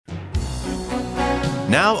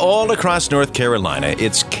Now all across North Carolina,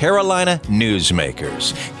 it's Carolina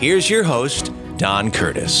Newsmakers. Here's your host, Don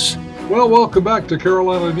Curtis. Well, welcome back to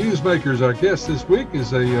Carolina Newsmakers. Our guest this week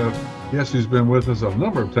is a guest who's been with us a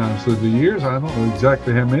number of times through the years. I don't know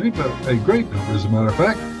exactly how many, but a great number, as a matter of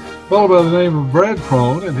fact. A fellow by the name of Brad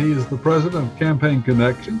Crone, and he is the president of Campaign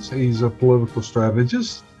Connections. He's a political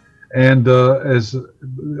strategist. And as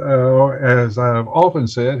I've often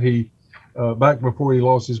said, he back before he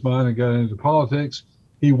lost his mind and got into politics,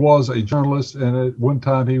 he was a journalist, and at one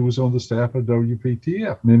time he was on the staff of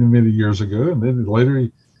WPTF many, many years ago. And then later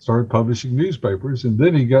he started publishing newspapers, and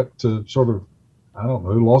then he got to sort of, I don't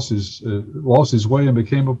know, lost his way and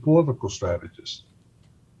became a political strategist.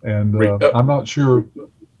 And I'm not sure.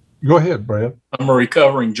 Go ahead, Brad. I'm a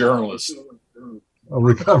recovering journalist. A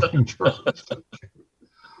recovering journalist.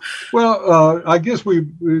 Well, I guess we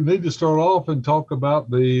need to start off and talk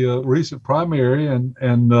about the recent primary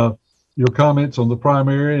and your comments on the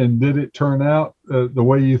primary, and did it turn out the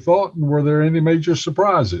way you thought, and were there any major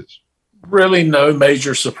surprises? Really no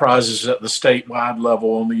major surprises at the statewide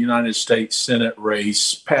level. On the United States Senate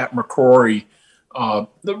race, Pat McCrory,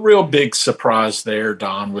 the real big surprise there,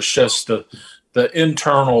 Don, was just the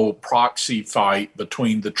internal proxy fight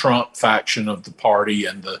between the Trump faction of the party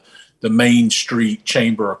and the Main Street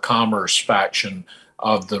Chamber of Commerce faction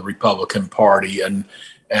of the Republican Party.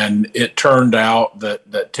 And it turned out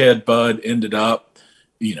that Ted Budd ended up,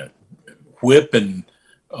 whipping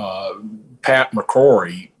Pat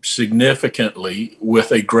McCrory significantly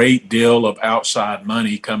with a great deal of outside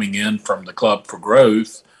money coming in from the Club for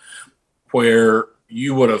Growth, where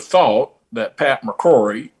you would have thought that Pat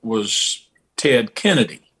McCrory was Ted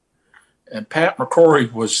Kennedy. And Pat McCrory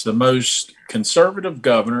was the most conservative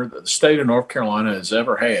governor that the state of North Carolina has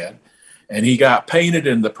ever had. And he got painted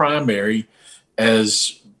in the primary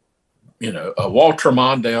as, a Walter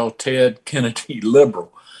Mondale, Ted Kennedy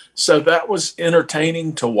liberal. So that was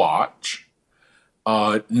entertaining to watch.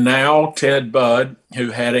 Now Ted Budd,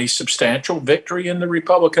 who had a substantial victory in the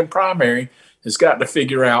Republican primary, has got to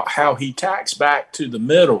figure out how he tacks back to the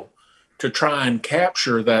middle to try and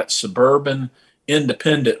capture that suburban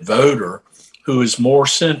independent voter who is more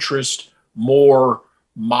centrist, more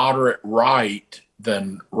moderate right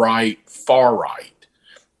than far right.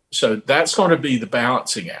 So that's going to be the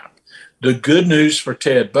balancing act. The good news for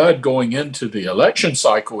Ted Budd going into the election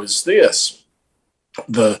cycle is this: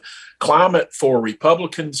 the climate for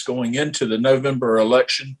Republicans going into the November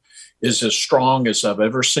election is as strong as I've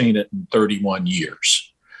ever seen it in 31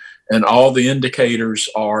 years. And all the indicators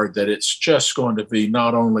are that it's just going to be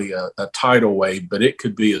not only a tidal wave, but it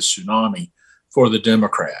could be a tsunami for the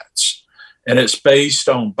Democrats. And it's based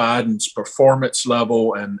on Biden's performance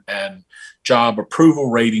level and job approval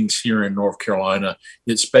ratings here in North Carolina.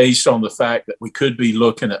 It's based on the fact that we could be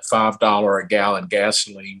looking at $5 a gallon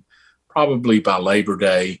gasoline probably by Labor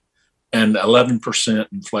Day and 11%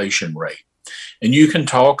 inflation rate. And you can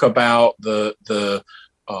talk about the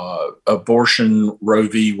abortion Roe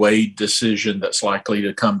v. Wade decision that's likely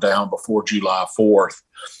to come down before July 4th.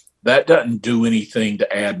 That doesn't do anything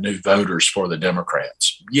to add new voters for the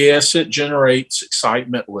Democrats. Yes, it generates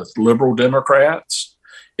excitement with liberal Democrats.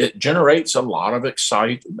 It generates a lot of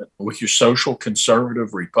excitement with your social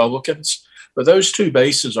conservative Republicans, but those two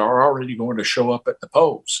bases are already going to show up at the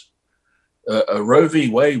polls. Roe v.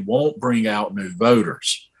 Wade won't bring out new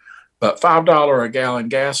voters, but $5 a gallon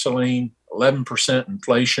gasoline, 11%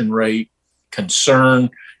 inflation rate, concern,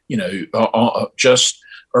 just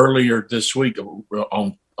earlier this week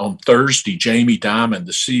on Thursday, Jamie Dimon,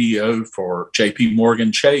 the CEO for JP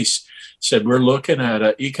Morgan Chase, said we're looking at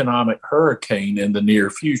an economic hurricane in the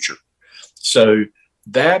near future. So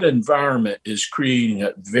that environment is creating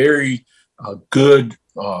a very good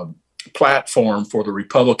platform for the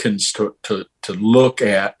Republicans to look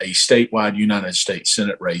at a statewide United States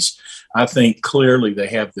Senate race. I think clearly they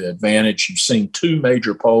have the advantage. You've seen two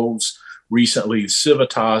major polls recently,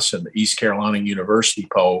 Civitas and the East Carolina University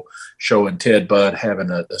poll, showing Ted Budd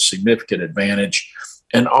having a significant advantage.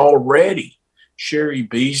 And already Sherry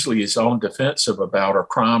Beasley is on defensive about her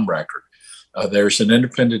crime record. There's an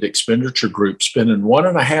independent expenditure group spending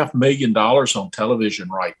 $1.5 million on television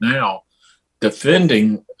right now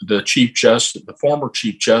defending the former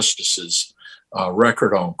Chief Justice's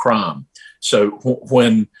record on crime. So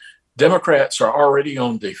when Democrats are already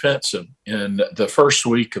on defensive in the first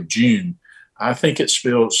week of June, I think it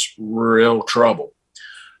spells real trouble.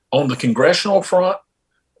 On the congressional front,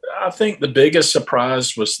 I think the biggest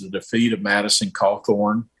surprise was the defeat of Madison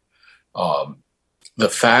Cawthorn. The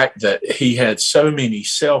fact that he had so many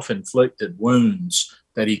self-inflicted wounds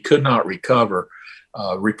that he could not recover.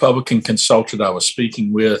 Republican consultant I was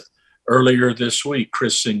speaking with earlier this week,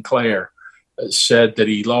 Chris Sinclair said that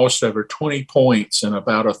he lost over 20 points in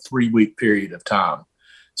about a 3-week period of time.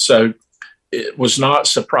 So it was not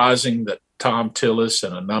surprising that Tom Tillis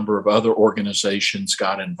and a number of other organizations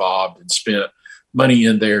got involved and spent money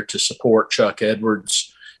in there to support Chuck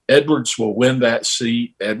Edwards. Edwards will win that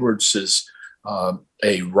seat. Edwards is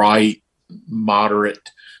a right, moderate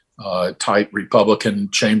type Republican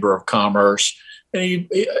Chamber of Commerce. And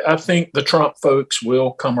I think the Trump folks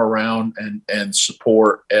will come around and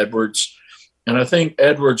support Edwards. And I think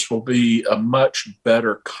Edwards will be a much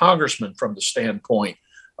better congressman from the standpoint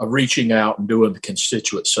of reaching out and doing the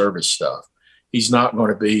constituent service stuff. He's not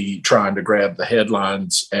going to be trying to grab the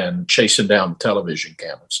headlines and chasing down the television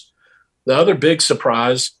cameras. The other big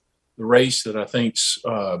surprise, the race that I think's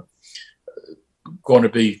going to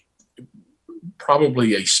be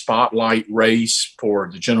probably a spotlight race for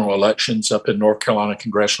the general elections up in North Carolina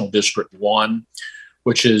Congressional District 1,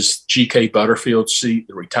 which is G.K. Butterfield's seat,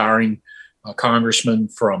 the retiring congressman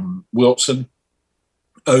from Wilson,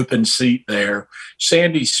 open seat there.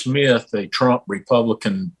 Sandy Smith, a Trump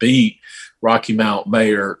Republican, beat Rocky Mount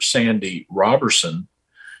Mayor Sandy Robertson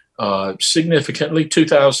significantly,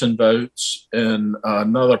 2,000 votes, in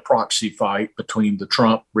another proxy fight between the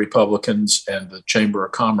Trump Republicans and the Chamber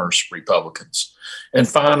of Commerce Republicans. And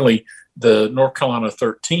finally, the North Carolina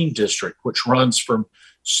 13 district, which runs from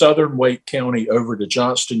southern Wake County over to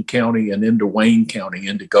Johnston County and into Wayne County,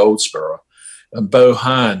 into Goldsboro. And Bo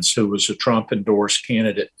Hines, who was a Trump-endorsed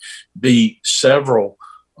candidate, beat several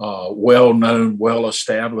well-known,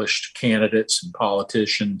 well-established candidates and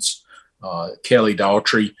politicians. Kelly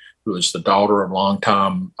Daughtry, who is the daughter of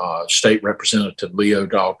longtime State Representative Leo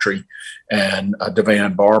Daughtry, and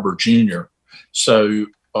DeVan Barber Jr. So,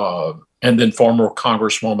 and then former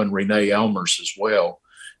Congresswoman Renee Elmers as well.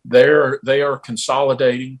 They are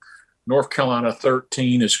consolidating. North Carolina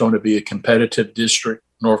 13 is going to be a competitive district.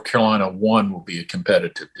 North Carolina 1 will be a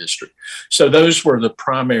competitive district. So those were the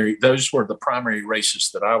primary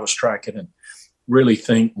races that I was tracking and really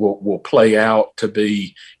think will play out to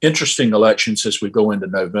be interesting elections as we go into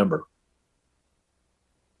November.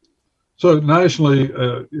 So nationally,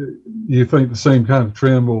 you think the same kind of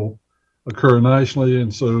trend will occur nationally?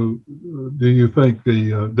 And so do you think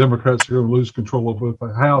the Democrats are going to lose control of both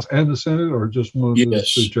the House and the Senate, or just one of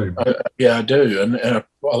those two chambers? Yeah, I do. And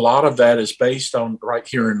a lot of that is based on right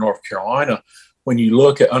here in North Carolina. When you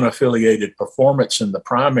look at unaffiliated performance in the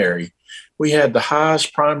primary, we had the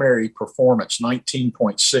highest primary performance,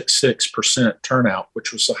 19.66% turnout,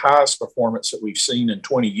 which was the highest performance that we've seen in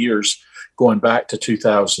 20 years, going back to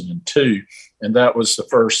 2002. And that was the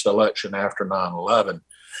first election after 9/11.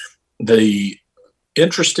 The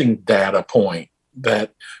interesting data point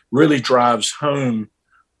that really drives home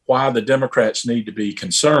why the Democrats need to be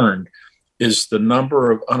concerned is the number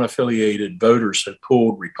of unaffiliated voters who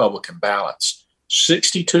pulled Republican ballots.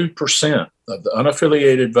 62% of the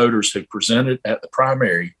unaffiliated voters who presented at the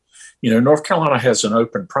primary, North Carolina has an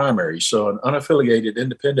open primary, so an unaffiliated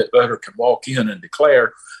independent voter can walk in and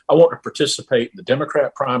declare, I want to participate in the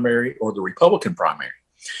Democrat primary or the Republican primary.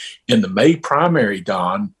 In the May primary,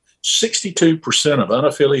 Don, 62% of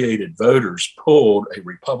unaffiliated voters pulled a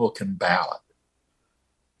Republican ballot.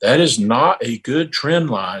 That is not a good trend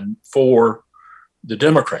line for the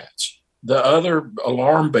Democrats. The other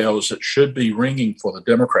alarm bells that should be ringing for the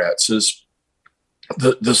Democrats is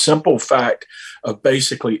the simple fact of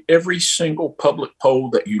basically every single public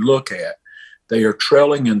poll that you look at, they are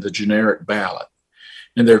trailing in the generic ballot.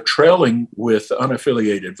 And they're trailing with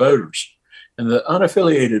unaffiliated voters. And the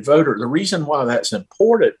unaffiliated voter, the reason why that's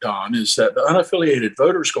important, Don, is that the unaffiliated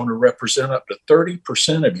voter is going to represent up to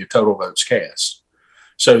 30% of your total votes cast.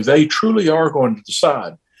 So they truly are going to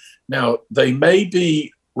decide. Now, they may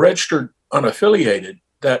be registered unaffiliated.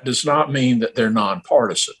 That does not mean that they're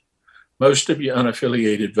nonpartisan. Most of you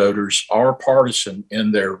unaffiliated voters are partisan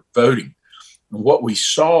in their voting. And what we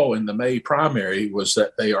saw in the May primary was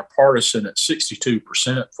that they are partisan at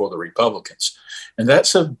 62% for the Republicans. And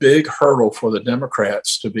that's a big hurdle for the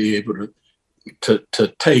Democrats to be able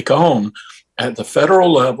to take on at the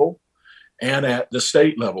federal level and at the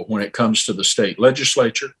state level when it comes to the state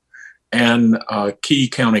legislature and key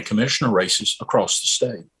county commissioner races across the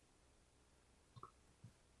state.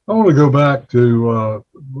 I want to go back to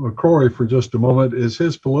McCrory for just a moment. Is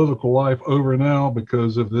his political life over now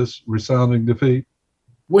because of this resounding defeat?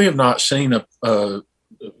 We have not seen a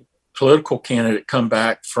political candidate come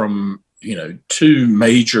back from, two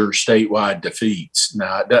major statewide defeats.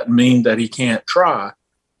 Now, it doesn't mean that he can't try,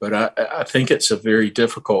 but I think it's a very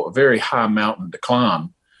difficult, a very high mountain to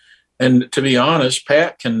climb. And to be honest,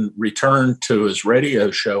 Pat can return to his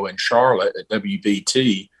radio show in Charlotte at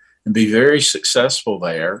WBT and be very successful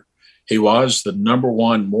there. He was the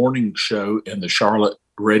 #1 morning show in the Charlotte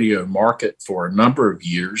radio market for a number of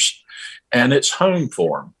years, and it's home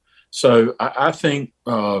for him. So I think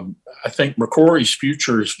McCrory's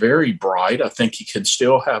future is very bright. I think he can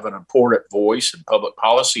still have an important voice in public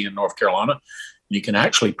policy in North Carolina. And you can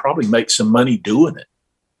actually probably make some money doing it.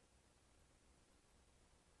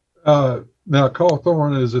 Now,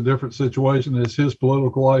 Cawthorn is a different situation. Is his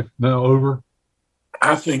political life now over?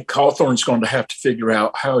 I think Cawthorn's going to have to figure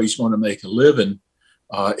out how he's going to make a living.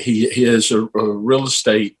 He has a real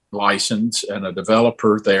estate license and a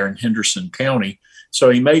developer there in Henderson County. So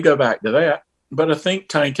he may go back to that. But a think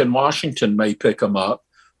tank in Washington may pick him up,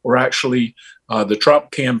 or actually the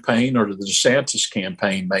Trump campaign or the DeSantis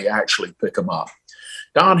campaign may actually pick him up.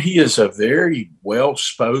 Don, he is a very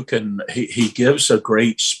well-spoken, he gives a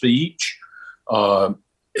great speech. I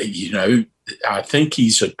think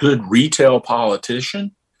he's a good retail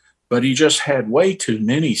politician, but he just had way too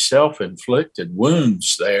many self-inflicted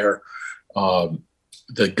wounds there.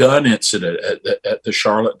 The gun incident at the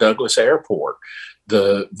Charlotte Douglas Airport,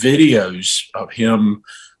 the videos of him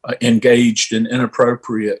engaged in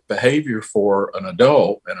inappropriate behavior for an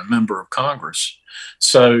adult and a member of Congress.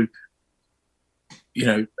 So,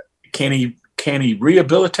 can he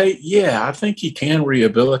rehabilitate? Yeah, I think he can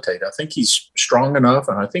rehabilitate. I think he's strong enough,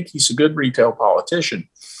 and I think he's a good retail politician,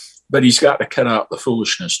 but he's got to cut out the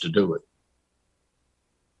foolishness to do it.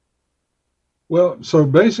 Well, so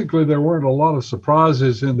basically there weren't a lot of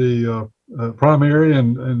surprises in the primary,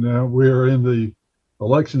 and we are in the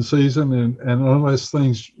election season, and unless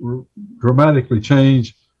things dramatically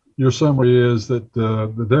change, your summary is that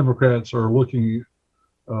the Democrats are looking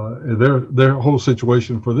their whole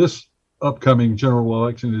situation for this upcoming general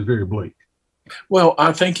election is very bleak. Well,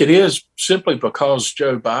 I think it is simply because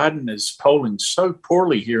Joe Biden is polling so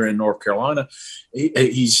poorly here in North Carolina.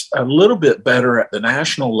 He's a little bit better at the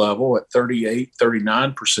national level at 38,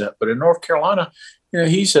 39%, but in North Carolina,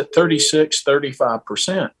 he's at 36,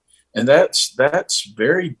 35%. And that's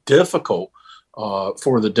very difficult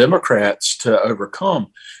for the Democrats to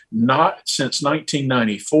overcome. Not since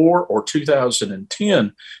 1994 or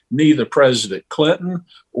 2010, neither President Clinton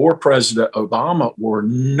or President Obama were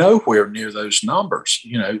nowhere near those numbers.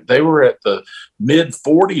 They were at the mid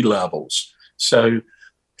 40 levels. So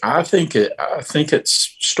I think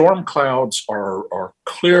it's storm clouds are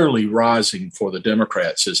clearly rising for the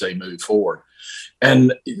Democrats as they move forward.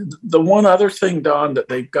 And the one other thing, Don, that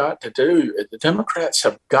they've got to do, the Democrats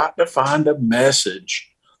have got to find a message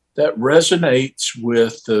that resonates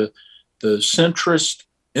with the centrist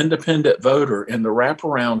independent voter in the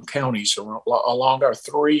wraparound counties along our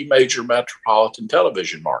 3 major metropolitan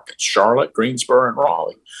television markets, Charlotte, Greensboro, and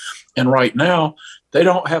Raleigh. And right now, they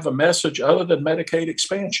don't have a message other than Medicaid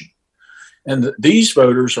expansion. And these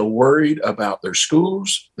voters are worried about their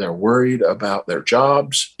schools, they're worried about their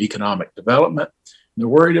jobs, economic development, and they're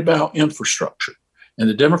worried about infrastructure. And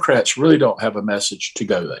the Democrats really don't have a message to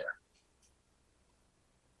go there.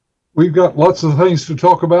 We've got lots of things to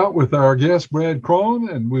talk about with our guest, Brad Crone,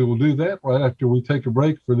 and we will do that right after we take a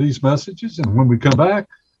break for these messages. And when we come back,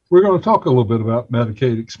 we're going to talk a little bit about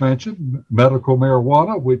Medicaid expansion, medical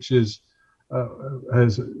marijuana, which is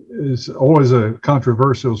always a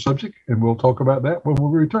controversial subject, and we'll talk about that when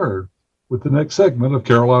we return with the next segment of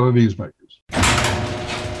Carolina Newsmakers.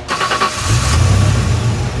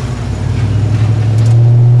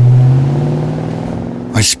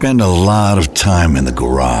 I spend a lot of time in the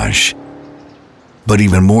garage, but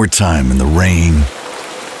even more time in the rain,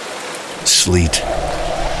 sleet,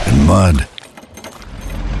 and mud.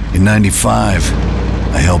 In 95,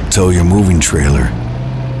 I helped tow your moving trailer.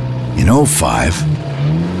 In 05,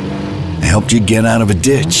 I helped you get out of a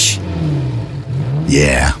ditch.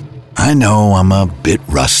 Yeah, I know I'm a bit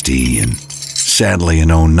rusty, and sadly in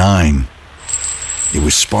 09, it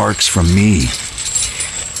was sparks from me,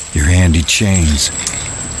 your handy chains,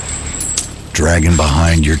 dragging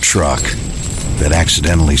behind your truck that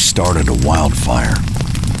accidentally started a wildfire.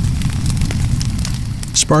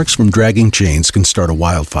 Sparks from dragging chains can start a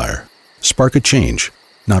wildfire. Spark a change,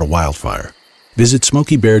 not a wildfire. Visit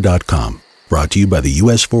SmokeyBear.com. Brought to you by the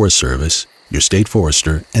U.S. Forest Service, your state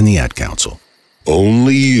forester, and the Ad Council.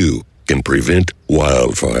 Only you can prevent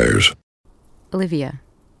wildfires. Olivia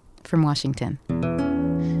from Washington.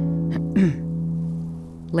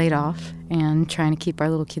 Laid off and trying to keep our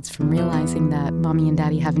little kids from realizing that mommy and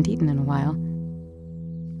daddy haven't eaten in a while.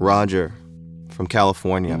 Roger from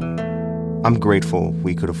California. I'm grateful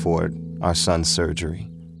we could afford our son's surgery.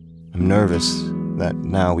 I'm nervous that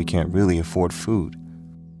now we can't really afford food.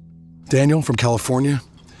 Daniel from California.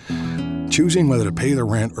 Choosing whether to pay the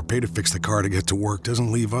rent or pay to fix the car to get to work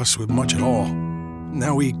doesn't leave us with much at all.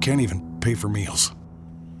 Now we can't even pay for meals.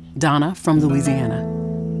 Donna from Louisiana.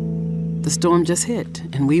 The storm just hit,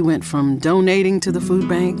 and we went from donating to the food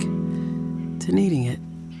bank to needing it.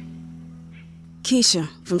 Keisha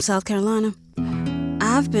from South Carolina.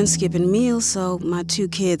 I've been skipping meals so my 2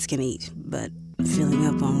 kids can eat, but filling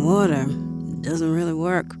up on water doesn't really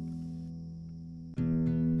work.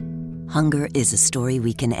 Hunger is a story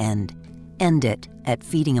we can end. End it at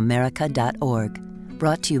feedingamerica.org.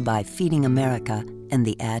 Brought to you by Feeding America and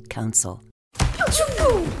the Ad Council. Watch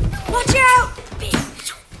out!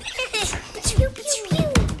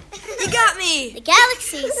 You got me! The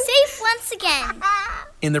galaxy is safe once again.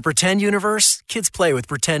 In the pretend universe, kids play with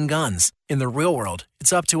pretend guns. In the real world,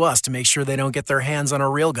 it's up to us to make sure they don't get their hands on a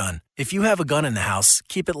real gun. If you have a gun in the house,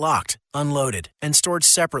 keep it locked, unloaded, and stored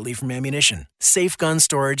separately from ammunition. Safe gun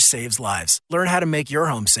storage saves lives. Learn how to make your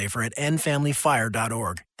home safer at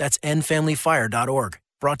endfamilyfire.org. That's endfamilyfire.org.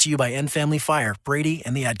 Brought to you by End Family Fire, Brady,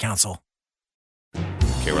 and the Ad Council.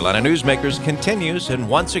 Carolina Newsmakers continues, and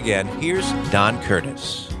once again, here's Don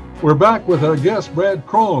Curtis. We're back with our guest, Brad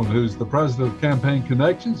Crone, who's the president of Campaign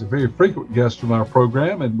Connections, a very frequent guest from our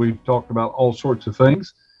program, and we've talked about all sorts of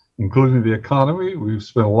things, including the economy. We've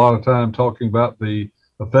spent a lot of time talking about the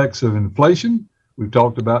effects of inflation. We've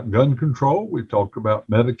talked about gun control. We've talked about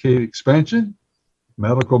Medicaid expansion,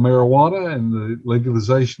 medical marijuana, and the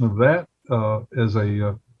legalization of that as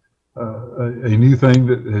a new thing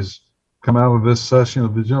that has come out of this session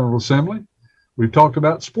of the General Assembly. We've talked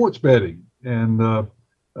about sports betting, and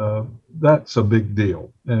that's a big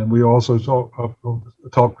deal. And we also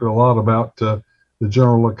talked a lot about the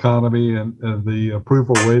general economy and the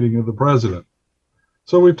approval rating of the president.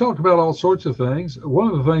 So we've talked about all sorts of things.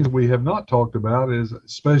 One of the things we have not talked about is a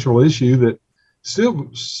special issue that still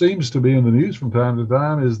seems to be in the news from time to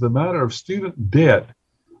time is the matter of student debt.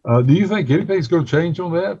 Do you think anything's going to change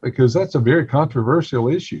on that? Because that's a very controversial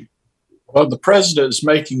issue. Well, the president is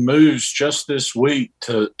making moves just this week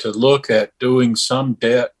to look at doing some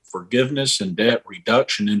debt forgiveness and debt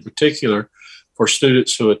reduction, in particular for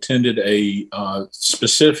students who attended a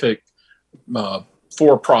specific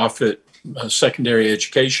for-profit secondary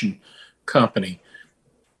education company.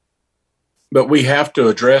 But we have to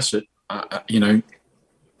address it.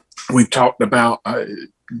 We've talked about,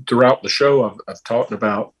 throughout the show, I've talked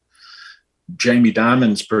about Jamie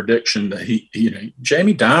Dimon's prediction that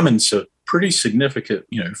Jamie Dimon's a pretty significant,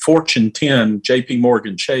 Fortune 10, JP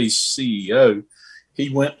Morgan Chase CEO. He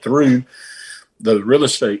went through the real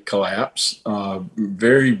estate collapse,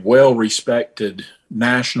 very well-respected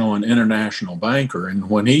national and international banker. And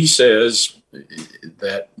when he says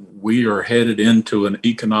that we are headed into an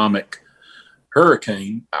economic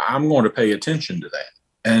hurricane, I'm going to pay attention to that.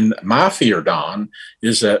 And my fear, Don,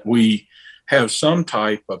 is that we have some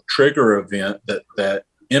type of trigger event that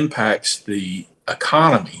impacts the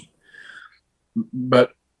economy.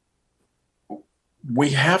 But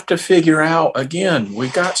we have to figure out, again, we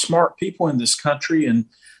got smart people in this country, and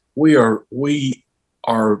we are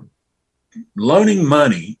loaning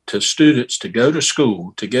money to students to go to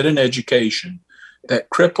school, to get an education that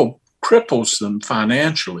cripples them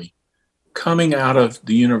financially coming out of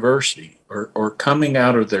the university or coming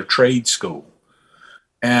out of their trade school.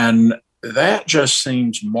 And that just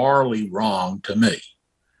seems morally wrong to me.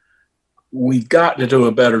 We've got to do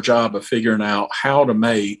a better job of figuring out how to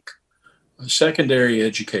make a secondary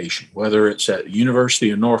education, whether it's at the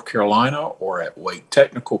University of North Carolina or at Wake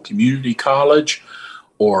Technical Community College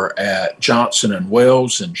or at Johnson &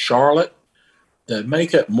 Wales in Charlotte, that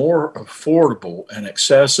make it more affordable and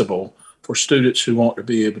accessible for students who want to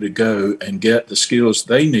be able to go and get the skills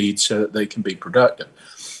they need so that they can be productive.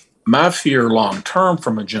 My fear long-term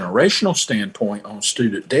from a generational standpoint on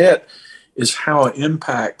student debt is how it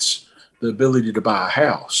impacts the ability to buy a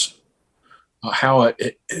house, how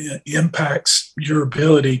it impacts your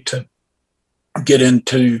ability to get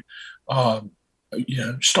into,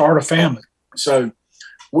 start a family. So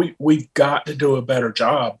we've got to do a better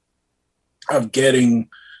job of getting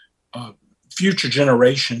future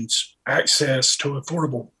generations access to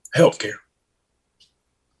affordable health care.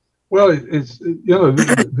 Well, it's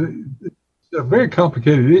a very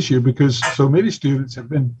complicated issue because so many students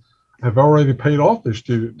have already paid off their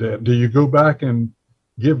student debt. Do you go back and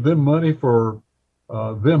give them money for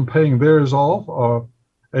them paying theirs off?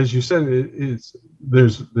 As you said,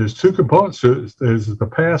 there's two components to it. There's the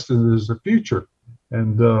past and there's the future.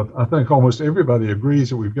 And I think almost everybody agrees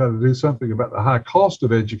that we've got to do something about the high cost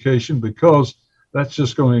of education because that's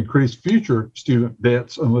just going to increase future student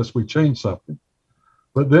debts unless we change something.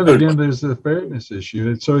 But then again, there's the fairness issue.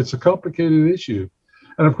 And so it's a complicated issue.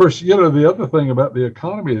 And of course, the other thing about the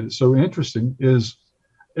economy that's so interesting is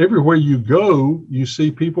everywhere you go, you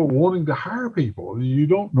see people wanting to hire people. You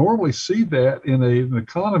don't normally see that in an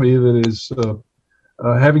economy that is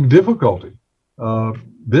having difficulty.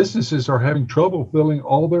 Businesses are having trouble filling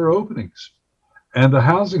all their openings, and the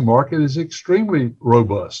housing market is extremely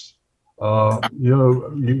robust.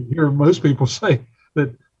 You hear most people say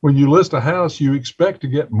that when you list a house, you expect to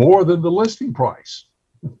get more than the listing price.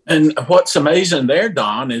 And what's amazing there,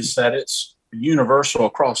 Don, is that it's universal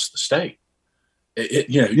across the state.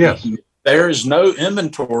 Yes. There is no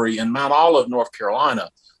inventory in Mount Olive, North Carolina,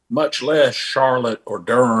 much less Charlotte or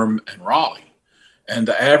Durham and Raleigh. And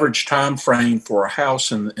the average time frame for a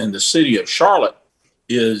house in the city of Charlotte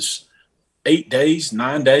is 8 days,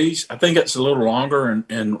 9 days. I think it's a little longer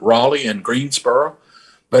in Raleigh and Greensboro,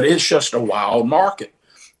 but it's just a wild market.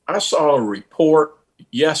 I saw a report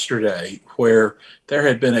yesterday where there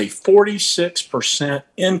had been a 46%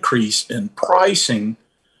 increase in pricing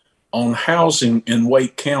on housing in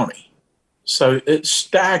Wake County. So it's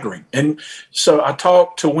staggering. And so I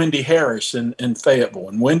talked to Wendy Harris in Fayetteville,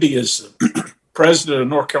 and Wendy is the president of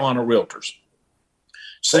North Carolina Realtors.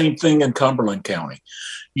 Same thing in Cumberland County.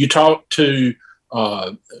 You talk to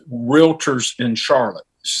realtors in Charlotte,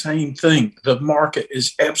 same thing. The market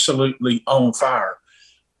is absolutely on fire.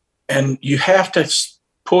 And you have to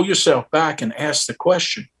pull yourself back and ask the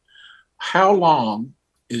question, how long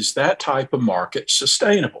is that type of market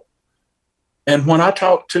sustainable? And when I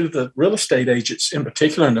talk to the real estate agents, in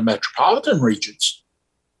particular in the metropolitan regions,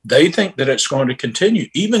 they think that it's going to continue,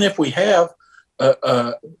 even if we have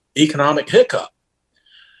an economic hiccup.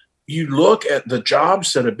 You look at the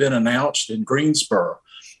jobs that have been announced in Greensboro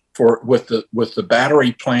with the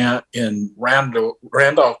battery plant in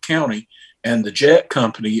Randolph County and the jet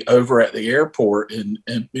company over at the airport in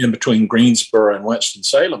between Greensboro and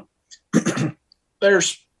Winston-Salem.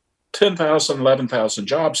 There's 10,000, 11,000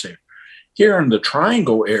 jobs there. Here in the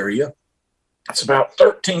Triangle area, it's about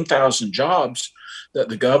 13,000 jobs that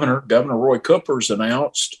the Governor Roy Cooper's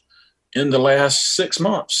announced in the last 6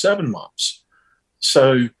 months, 7 months.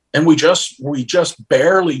 So, and we just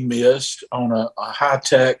barely missed on a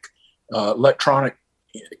high-tech electronic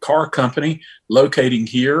car company locating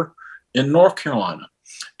here in North Carolina.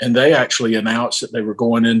 And they actually announced that they were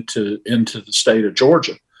going into the state of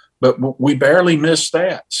Georgia. But we barely missed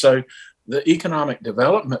that. So the economic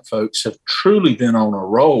development folks have truly been on a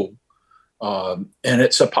roll, and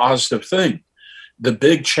it's a positive thing. The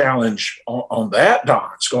big challenge on that,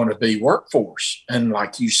 Don, is going to be workforce. And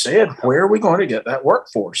like you said, where are we going to get that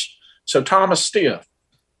workforce? So Thomas Stiff,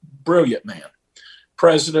 brilliant man,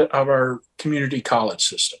 president of our community college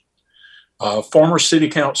system, former city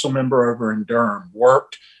council member over in Durham,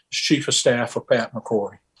 worked as chief of staff for Pat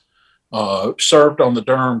McCrory, served on the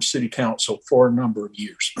Durham City Council for a number of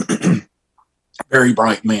years. Very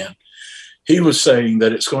bright man. He was saying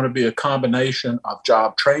that it's going to be a combination of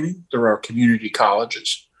job training through our community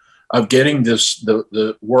colleges, of getting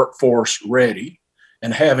the workforce ready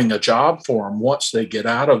and having a job for them once they get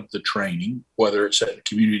out of the training, whether it's at a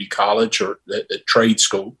community college or at trade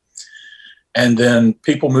school, and then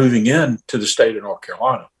people moving in to the state of North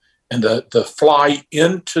Carolina. And the flight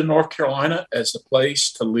into North Carolina as a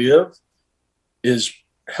place to live is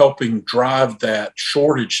helping drive that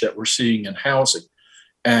shortage that we're seeing in housing.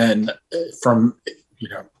 And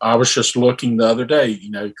I was just looking the other day,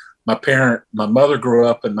 my mother grew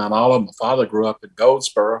up in Mount Olive, my father grew up in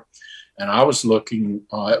Goldsboro, and I was looking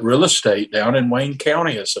at real estate down in Wayne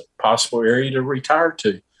County as a possible area to retire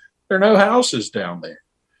to. There are no houses down there.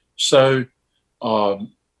 So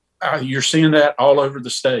you're seeing that all over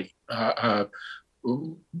the state. I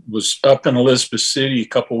was up in Elizabeth City a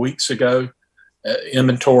couple of weeks ago.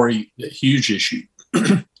 Inventory, a huge issue.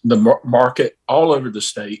 The market all over the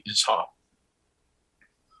state is hot.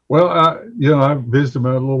 Well, I visited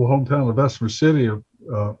my little hometown of Bessemer City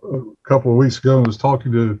a couple of weeks ago and was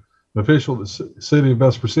talking to an official at the city of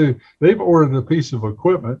Bessemer City. They've ordered a piece of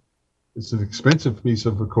equipment. It's an expensive piece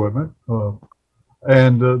of equipment.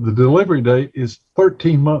 And the delivery date is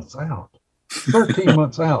 13 months out. 13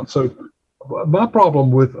 months out. So my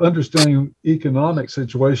problem with understanding economic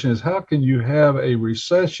situation is how can you have a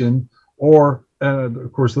recession and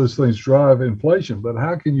of course those things drive inflation, but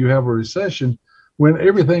how can you have a recession when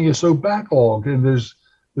everything is so backlogged and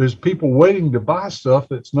there's people waiting to buy stuff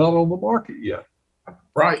that's not on the market yet?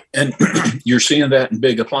 Right. And you're seeing that in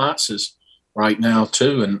big appliances right now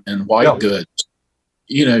too, and white goods.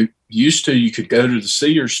 Used to, you could go to the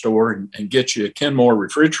Sears store and get you a Kenmore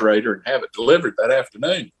refrigerator and have it delivered that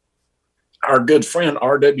afternoon. Our good friend,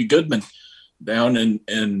 R.W. Goodman, down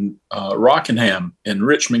in Rockingham in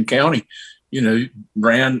Richmond County,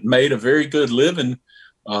 made a very good living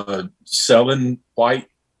selling white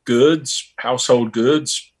goods, household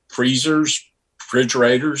goods, freezers,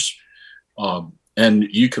 refrigerators. And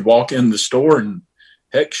you could walk in the store and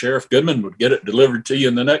heck, Sheriff Goodman would get it delivered to you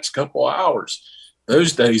in the next couple of hours.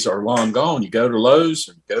 Those days are long gone. You go to Lowe's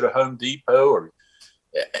or go to Home Depot or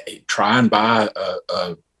try and buy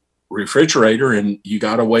a refrigerator and you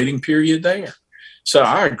got a waiting period there. So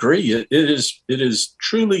I agree. It is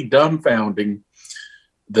truly dumbfounding,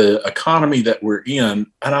 the economy that we're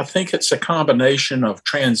in. And I think it's a combination of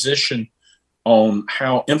transition on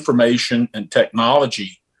how information and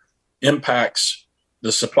technology impacts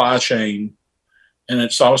the supply chain. And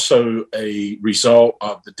it's also a result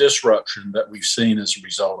of the disruption that we've seen as a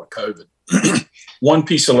result of COVID. One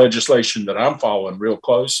piece of legislation that I'm following real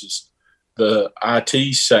close is the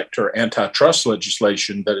IT sector antitrust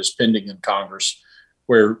legislation that is pending in Congress,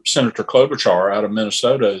 where Senator Klobuchar out of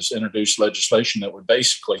Minnesota has introduced legislation that would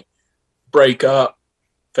basically break up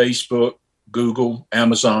Facebook, Google,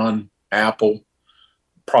 Amazon, Apple,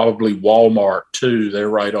 probably Walmart too. They're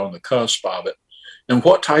right on the cusp of it. And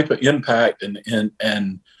what type of impact and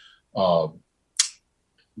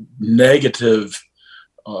negative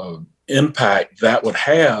impact that would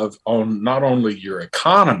have on not only your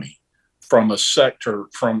economy from a sector,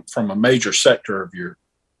 from a major sector of your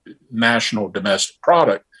national domestic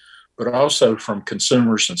product, but also from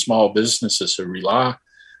consumers and small businesses who rely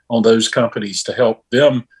on those companies to help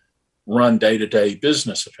them run day-to-day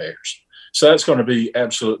business affairs. So that's going to be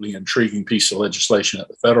absolutely intriguing piece of legislation at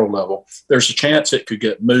the federal level. There's a chance it could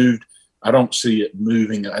get moved. I don't see it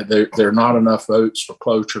moving. There are not enough votes for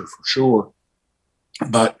cloture for sure,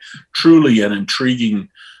 but truly an intriguing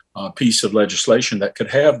piece of legislation that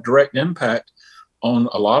could have direct impact on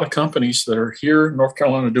a lot of companies that are here in North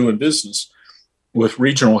Carolina doing business with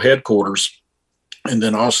regional headquarters, and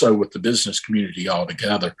then also with the business community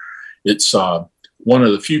altogether. It's one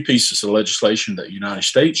of the few pieces of legislation that the United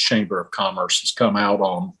States Chamber of Commerce has come out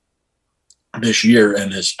on this year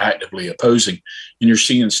and is actively opposing. And you're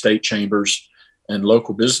seeing state chambers and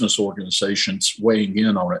local business organizations weighing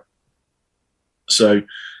in on it. So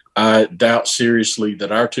I doubt seriously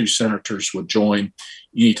that our two senators would join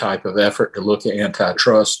any type of effort to look at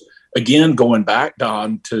antitrust. Again, going back,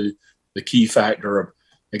 Don, to the key factor of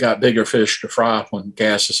they got bigger fish to fry when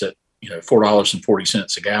gas is at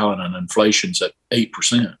 $4.40 a gallon and inflation's at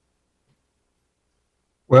 8%.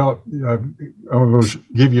 Well, I'm going to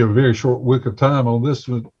give you a very short wick of time on this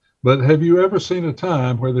one, but have you ever seen a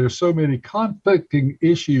time where there's so many conflicting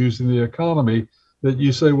issues in the economy that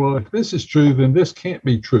you say, well, if this is true, then this can't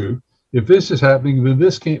be true. If this is happening, then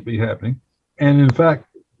this can't be happening. And in fact,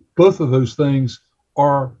 both of those things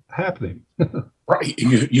are happening. Right.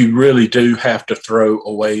 You really do have to throw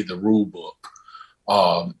away the rule book.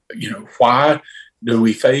 Why do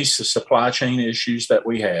we face the supply chain issues that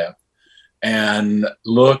we have and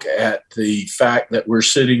look at the fact that we're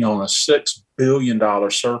sitting on a $6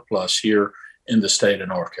 billion surplus here in the state of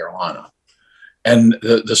North Carolina? And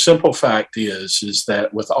the simple fact is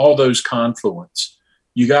that with all those confluence,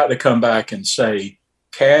 you got to come back and say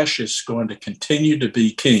cash is going to continue to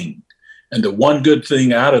be king. And the one good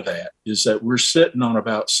thing out of that is that we're sitting on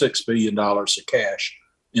about $6 billion of cash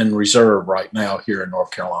in reserve right now here in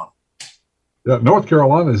North Carolina. Yeah, North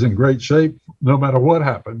Carolina is in great shape no matter what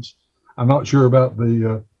happens. I'm not sure about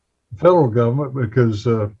the federal government because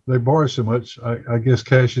they borrow so much. I guess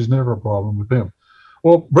cash is never a problem with them.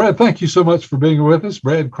 Well, Brad, thank you so much for being with us.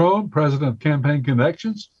 Brad Crone, President of Campaign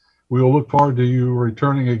Connections. We will look forward to you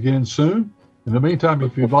returning again soon. In the meantime,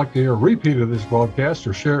 if you'd like to hear a repeat of this broadcast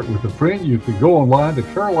or share it with a friend, you can go online to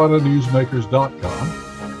carolinanewsmakers.com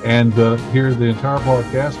and hear the entire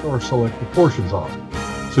broadcast or selected portions of it.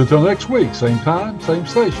 So until next week, same time, same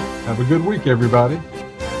station. Have a good week, everybody.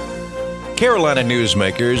 Carolina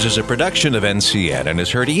Newsmakers is a production of NCN and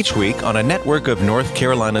is heard each week on a network of North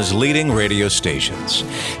Carolina's leading radio stations.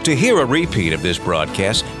 To hear a repeat of this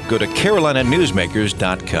broadcast, go to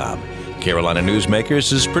carolinanewsmakers.com. Carolina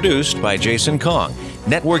Newsmakers is produced by Jason Kong.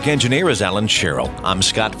 Network engineer is Alan Sherrill. I'm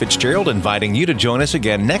Scott Fitzgerald, inviting you to join us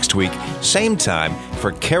again next week, same time,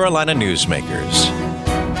 for Carolina Newsmakers.